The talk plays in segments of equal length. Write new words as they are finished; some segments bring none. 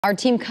Our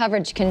team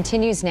coverage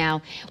continues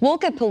now.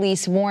 Wolcott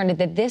police warned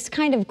that this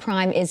kind of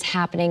crime is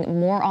happening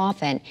more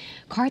often.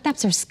 Car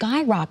thefts are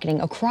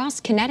skyrocketing across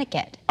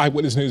Connecticut.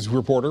 Eyewitness News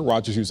reporter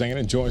Roger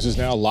Suzanne joins us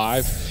now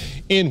live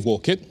in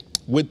Wolcott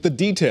with the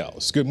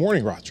details. Good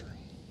morning, Roger.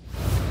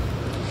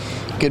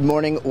 Good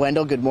morning,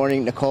 Wendell. Good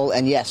morning, Nicole.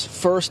 And yes,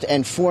 first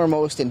and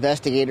foremost,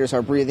 investigators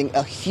are breathing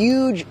a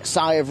huge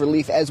sigh of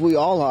relief, as we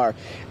all are,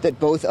 that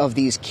both of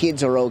these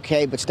kids are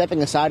okay. But stepping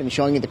aside and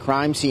showing you the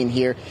crime scene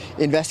here,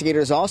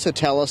 investigators also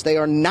tell us they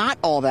are not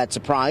all that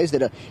surprised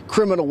that a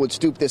criminal would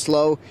stoop this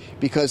low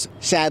because,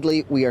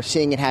 sadly, we are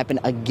seeing it happen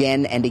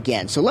again and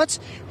again. So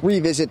let's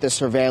revisit the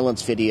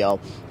surveillance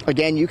video.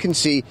 Again, you can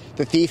see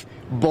the thief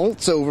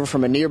bolts over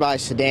from a nearby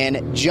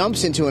sedan,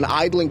 jumps into an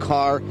idling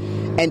car,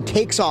 and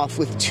takes off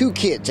with two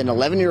kids, an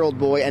 11-year-old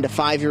boy and a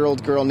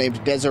 5-year-old girl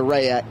named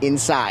Desiree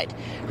inside.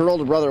 Her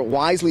older brother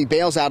wisely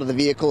bails out of the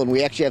vehicle, and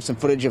we actually have some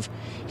footage of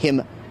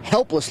him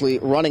helplessly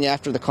running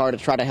after the car to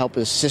try to help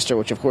his sister,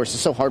 which, of course, is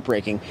so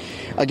heartbreaking.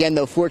 Again,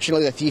 though,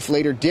 fortunately, the thief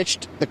later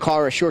ditched the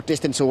car a short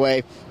distance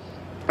away,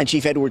 and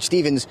Chief Edward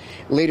Stevens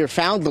later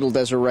found little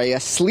Desiree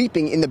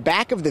sleeping in the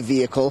back of the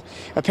vehicle,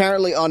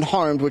 apparently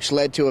unharmed, which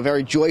led to a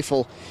very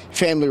joyful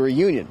family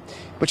reunion.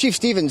 But Chief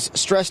Stevens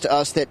stressed to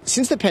us that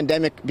since the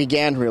pandemic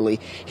began,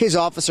 really, his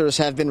officers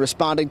have been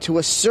responding to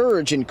a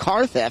surge in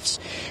car thefts,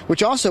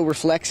 which also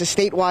reflects a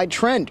statewide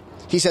trend.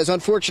 He says,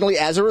 unfortunately,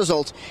 as a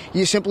result,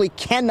 you simply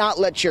cannot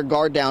let your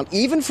guard down,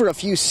 even for a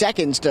few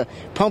seconds, to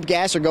pump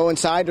gas or go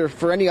inside or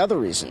for any other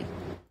reason.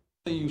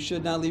 You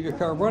should not leave your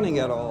car running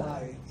at all,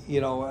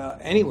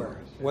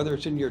 anywhere, whether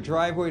it's in your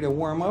driveway to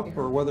warm up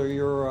or whether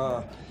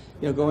you're,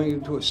 going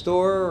into a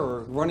store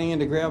or running in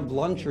to grab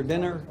lunch or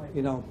dinner,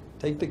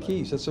 take the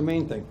keys. That's the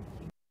main thing.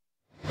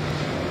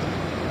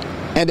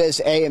 And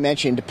as Aya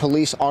mentioned,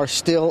 police are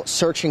still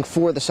searching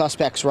for the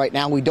suspects right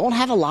now. We don't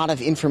have a lot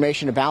of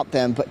information about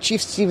them, but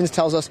Chief Stevens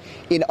tells us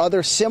in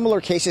other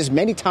similar cases,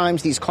 many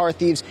times these car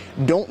thieves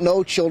don't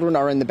know children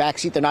are in the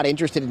backseat. They're not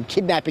interested in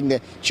kidnapping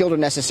the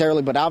children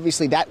necessarily, but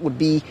obviously that would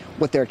be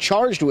what they're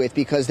charged with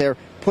because they're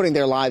putting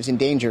their lives in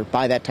danger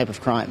by that type of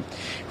crime.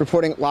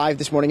 Reporting live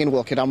this morning in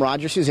Wolcott, I'm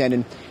Roger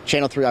Suzanne,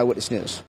 Channel 3 Eyewitness News.